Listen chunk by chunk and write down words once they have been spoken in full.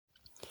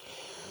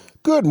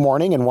Good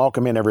morning and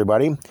welcome in,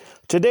 everybody.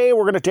 Today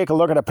we're going to take a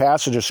look at a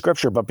passage of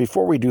Scripture, but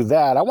before we do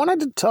that, I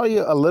wanted to tell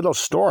you a little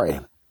story.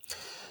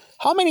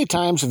 How many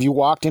times have you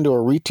walked into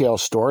a retail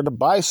store to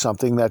buy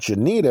something that you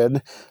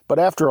needed, but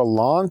after a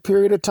long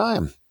period of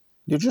time,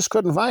 you just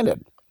couldn't find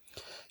it?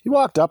 You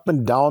walked up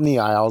and down the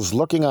aisles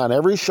looking on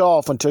every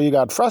shelf until you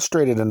got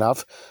frustrated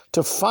enough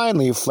to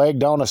finally flag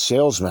down a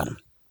salesman.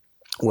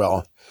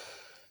 Well,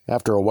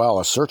 after a while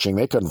of searching,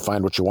 they couldn't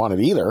find what you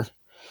wanted either.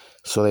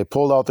 So they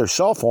pulled out their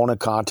cell phone and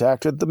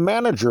contacted the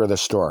manager of the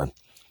store.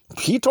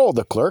 He told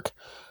the clerk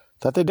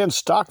that they didn't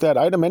stock that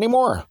item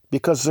anymore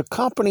because the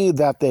company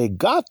that they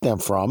got them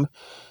from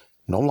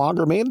no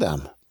longer made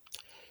them.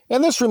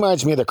 And this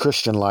reminds me of the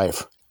Christian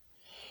life.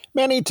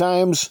 Many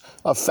times,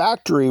 a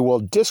factory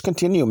will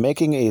discontinue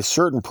making a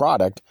certain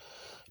product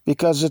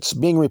because it's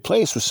being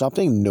replaced with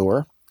something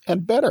newer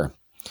and better.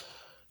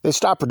 They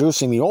stop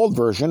producing the old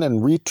version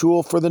and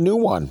retool for the new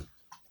one.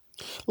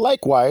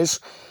 Likewise,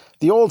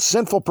 the old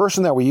sinful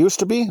person that we used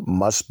to be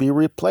must be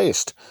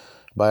replaced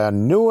by a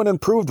new and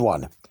improved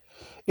one.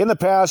 In the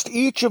past,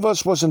 each of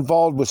us was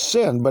involved with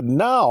sin, but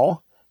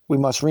now we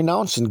must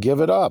renounce and give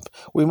it up.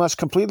 We must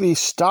completely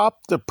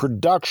stop the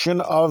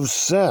production of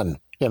sin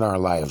in our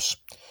lives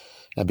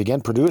and begin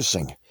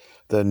producing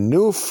the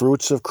new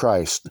fruits of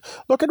Christ.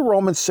 Look at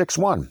Romans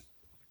 6:1.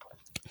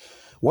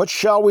 What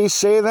shall we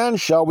say then?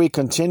 Shall we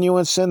continue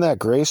in sin that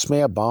grace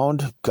may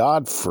abound?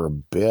 God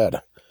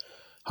forbid.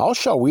 How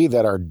shall we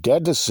that are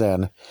dead to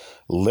sin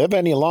live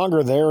any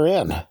longer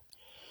therein?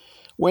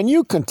 When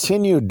you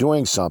continue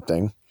doing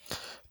something,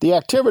 the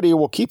activity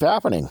will keep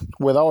happening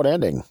without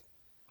ending.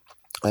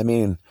 I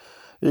mean,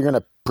 you're going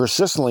to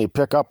persistently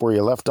pick up where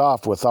you left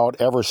off without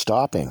ever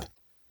stopping.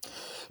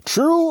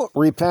 True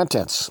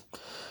repentance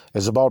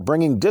is about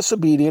bringing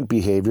disobedient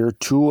behavior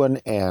to an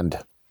end.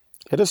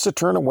 It is to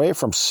turn away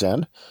from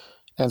sin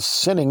and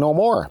sinning no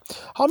more.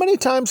 How many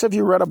times have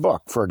you read a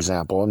book, for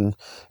example, and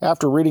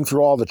after reading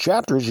through all the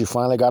chapters, you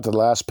finally got to the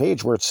last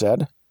page where it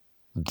said,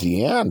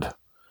 the end?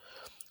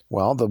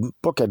 Well, the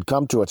book had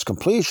come to its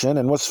completion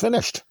and was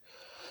finished.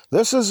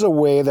 This is the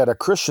way that a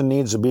Christian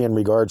needs to be in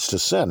regards to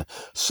sin.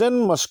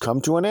 Sin must come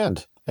to an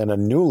end, and a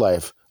new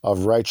life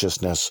of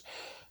righteousness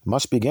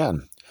must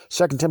begin.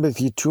 2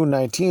 Timothy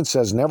 2:19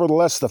 says,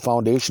 Nevertheless, the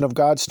foundation of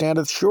God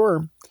standeth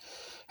sure,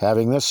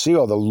 having this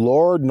seal, the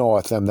Lord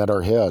knoweth them that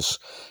are his,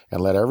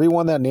 and let every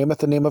one that nameth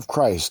the name of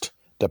Christ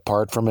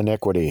depart from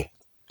iniquity.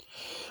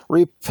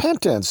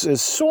 Repentance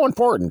is so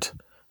important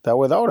that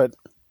without it,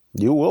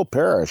 you will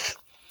perish.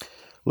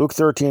 Luke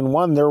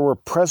 13:1, there were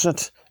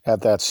present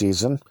at that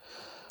season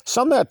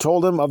some that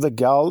told him of the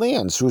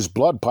Galileans, whose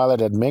blood Pilate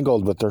had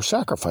mingled with their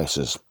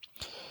sacrifices.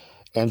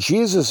 And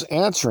Jesus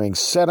answering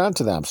said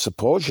unto them,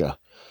 Suppose ye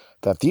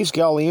that these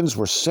Galileans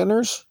were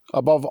sinners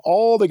above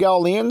all the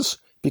Galileans,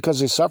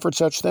 because they suffered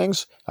such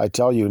things? I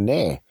tell you,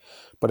 nay.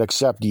 But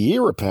except ye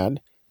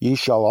repent, ye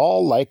shall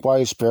all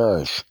likewise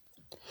perish.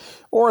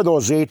 Or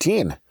those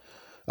 18,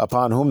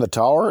 upon whom the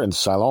tower in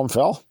Siloam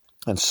fell,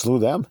 and slew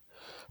them?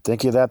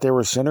 Think ye that they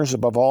were sinners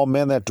above all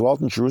men that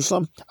dwelt in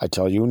Jerusalem? I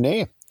tell you,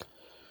 nay.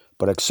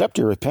 But except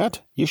ye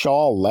repent, ye shall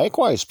all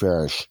likewise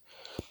perish.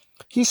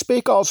 He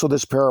spake also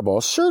this parable.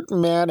 A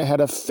certain man had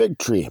a fig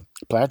tree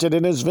planted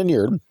in his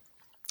vineyard,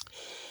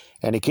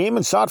 and he came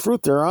and sought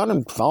fruit thereon,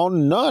 and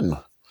found none.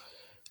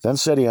 Then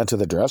said he unto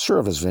the dresser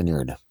of his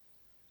vineyard,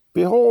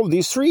 Behold,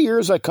 these 3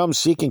 years I come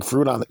seeking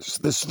fruit on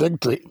this fig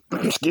tree,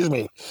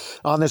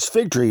 on this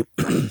fig tree,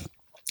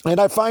 and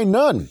I find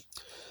none.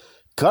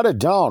 Cut it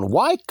down.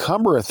 Why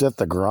cumbereth it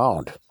the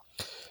ground?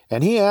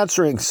 And he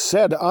answering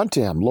said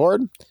unto him,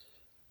 Lord,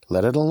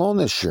 let it alone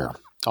this year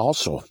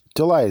also,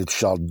 till I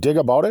shall dig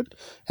about it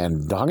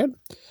and dung it.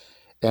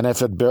 And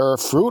if it bear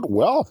fruit,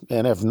 well,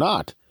 and if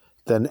not,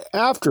 then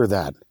after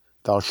that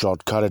thou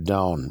shalt cut it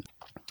down.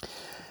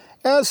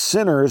 As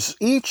sinners,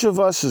 each of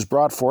us has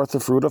brought forth the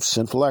fruit of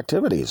sinful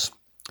activities.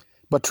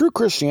 But true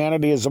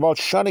Christianity is about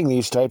shunning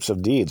these types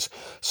of deeds.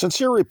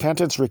 Sincere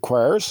repentance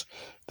requires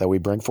that we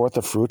bring forth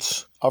the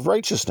fruits of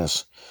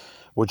righteousness,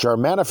 which are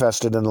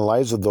manifested in the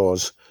lives of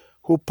those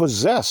who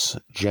possess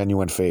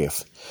genuine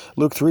faith.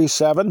 Luke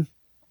 3:7.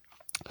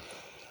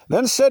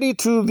 Then said he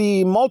to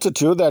the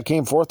multitude that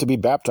came forth to be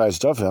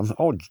baptized of him,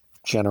 O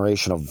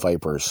generation of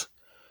vipers,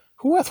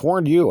 who hath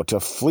warned you to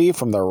flee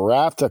from the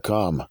wrath to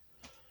come?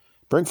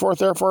 Bring forth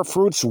therefore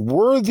fruits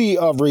worthy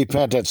of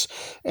repentance,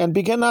 and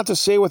begin not to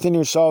say within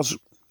yourselves,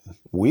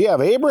 We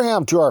have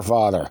Abraham to our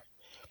father.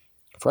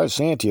 For I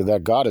say unto you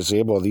that God is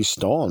able of these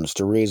stones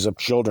to raise up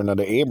children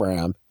unto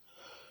Abraham.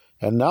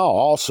 And now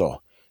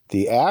also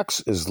the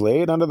axe is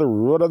laid under the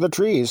root of the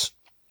trees.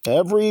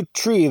 Every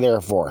tree,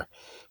 therefore,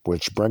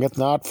 which bringeth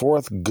not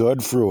forth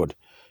good fruit,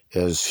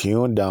 is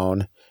hewn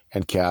down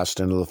and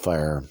cast into the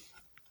fire.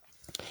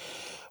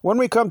 When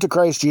we come to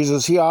Christ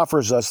Jesus, he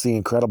offers us the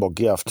incredible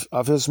gift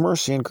of his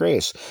mercy and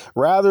grace.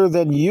 Rather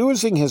than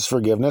using his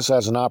forgiveness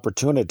as an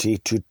opportunity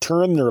to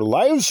turn their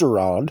lives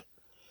around,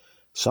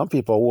 some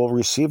people will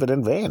receive it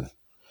in vain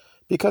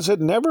because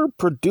it never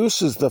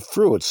produces the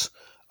fruits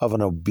of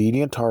an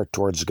obedient heart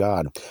towards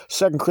God.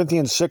 2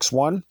 Corinthians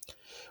 6:1,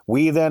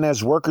 We then,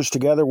 as workers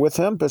together with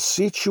him,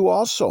 beseech you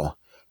also,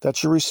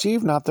 that you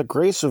receive not the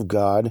grace of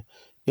God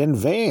in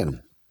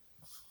vain.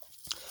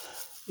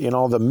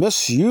 The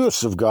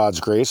misuse of God's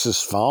grace is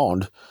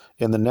found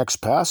in the next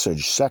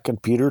passage,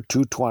 2 Peter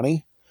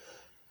 2:20.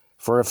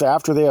 For if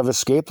after they have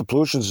escaped the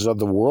pollutions of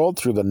the world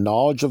through the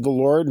knowledge of the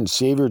Lord and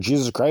Savior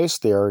Jesus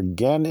Christ, they are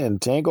again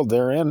entangled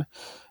therein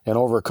and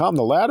overcome,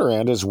 the latter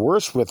end is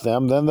worse with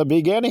them than the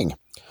beginning.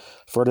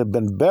 For it had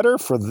been better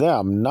for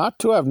them not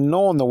to have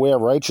known the way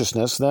of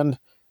righteousness than,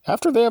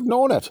 after they have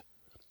known it,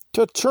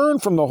 to turn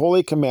from the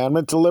holy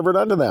commandment delivered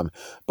unto them.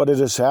 But it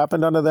has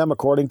happened unto them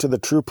according to the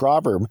true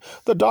proverb,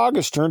 the dog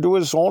is turned to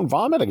his own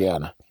vomit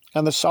again,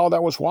 and the sow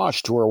that was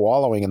washed to her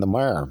wallowing in the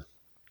mire.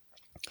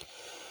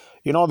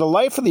 The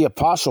life of the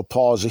Apostle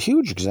Paul is a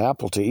huge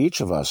example to each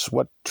of us,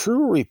 what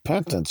true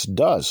repentance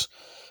does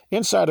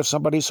inside of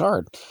somebody's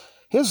heart.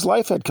 His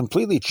life had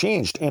completely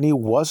changed, and he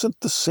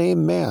wasn't the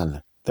same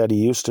man that he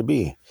used to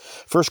be.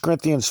 1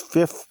 Corinthians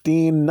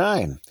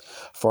 15:9,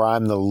 for I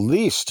am the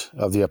least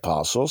of the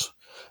apostles,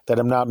 that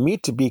am not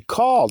meet to be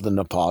called an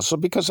apostle,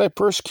 because I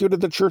persecuted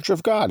the church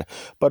of God.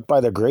 But by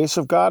the grace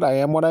of God I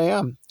am what I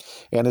am.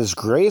 And his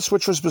grace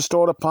which was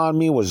bestowed upon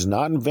me was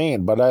not in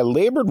vain, but I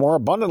labored more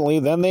abundantly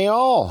than they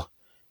all.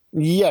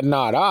 Yet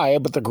not I,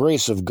 but the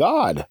grace of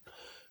God,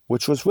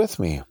 which was with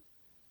me.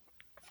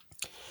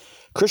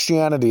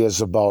 Christianity is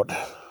about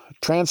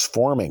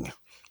transforming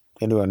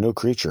into a new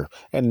creature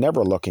and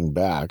never looking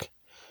back.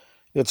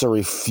 It's a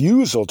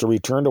refusal to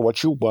return to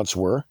what you once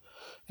were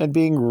and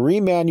being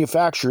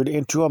remanufactured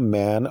into a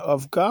man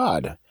of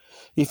God.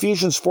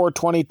 Ephesians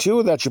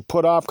 4:22, that you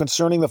put off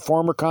concerning the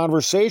former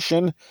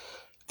conversation,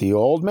 the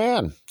old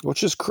man,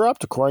 which is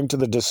corrupt according to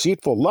the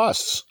deceitful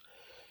lusts,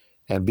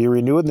 and be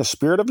renewed in the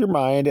spirit of your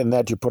mind, and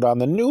that you put on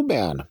the new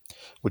man,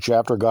 which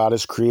after God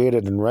is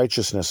created in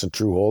righteousness and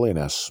true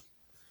holiness.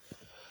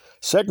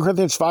 2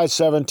 Corinthians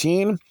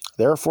 5:17,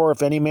 therefore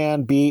if any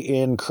man be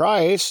in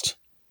Christ,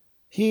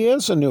 he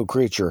is a new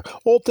creature.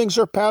 Old things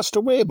are passed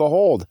away.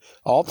 Behold,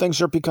 all things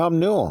are become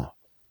new.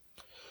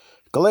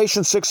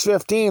 Galatians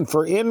 6:15,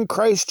 for in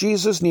Christ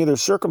Jesus neither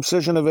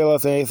circumcision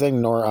availeth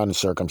anything nor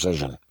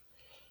uncircumcision,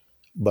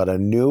 but a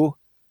new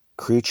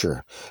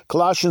creature.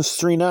 Colossians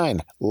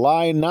 3:9,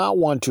 lie not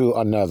one to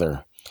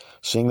another,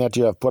 seeing that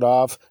you have put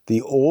off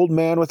the old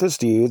man with his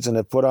deeds, and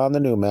have put on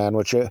the new man,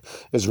 which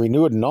is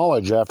renewed in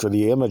knowledge after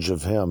the image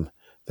of him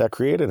that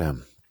created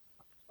him.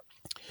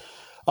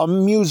 A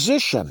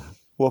musician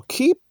will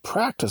keep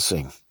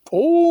practicing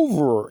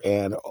over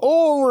and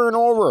over and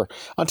over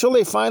until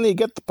they finally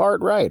get the part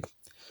right.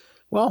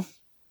 Well,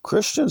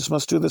 Christians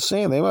must do the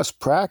same. They must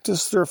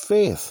practice their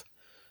faith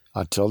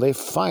until they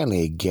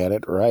finally get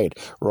it right.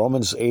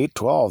 Romans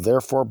 8:12,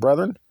 therefore,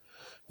 brethren,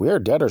 we are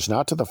debtors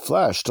not to the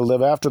flesh, to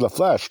live after the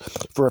flesh.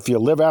 For if you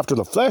live after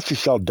the flesh, you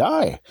shall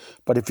die.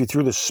 But if you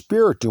through the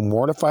Spirit do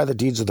mortify the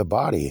deeds of the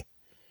body,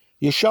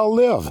 you shall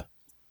live.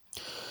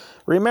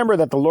 Remember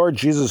that the Lord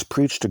Jesus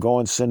preached to go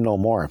and sin no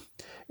more.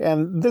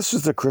 And this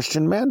is the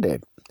Christian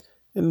mandate.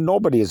 And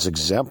nobody is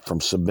exempt from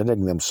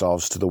submitting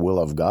themselves to the will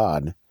of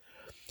God.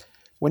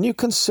 When you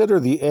consider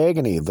the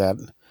agony that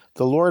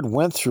the Lord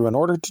went through in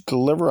order to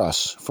deliver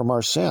us from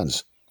our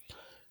sins,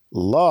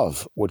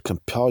 love would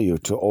compel you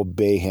to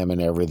obey him in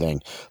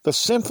everything. The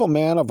sinful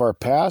man of our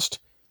past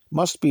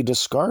must be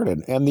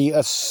discarded, and the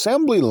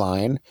assembly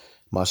line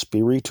must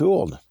be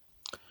retooled.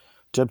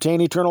 To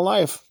obtain eternal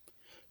life,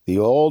 the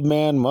old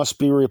man must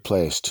be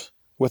replaced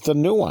with the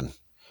new one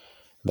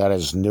that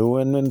is new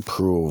and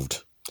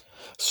improved.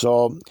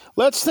 So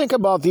let's think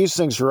about these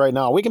things right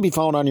now. We can be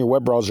found on your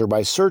web browser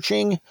by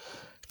searching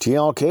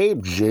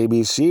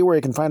tlkjbc, where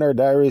you can find our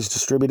diaries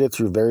distributed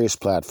through various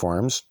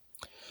platforms.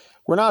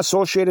 We're not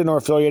associated nor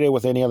affiliated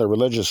with any other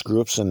religious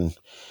groups, and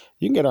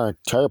you can get our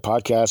entire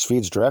podcast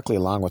feeds directly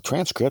along with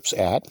transcripts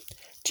at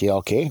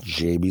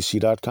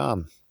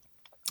tlkjbc.com.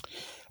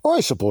 Or I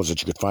suppose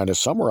that you could find us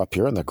somewhere up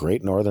here in the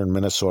great northern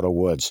Minnesota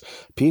woods.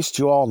 Peace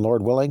to you all, and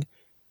Lord willing,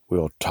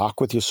 we'll talk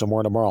with you some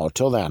more tomorrow.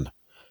 Till then,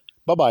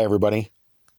 bye-bye, everybody.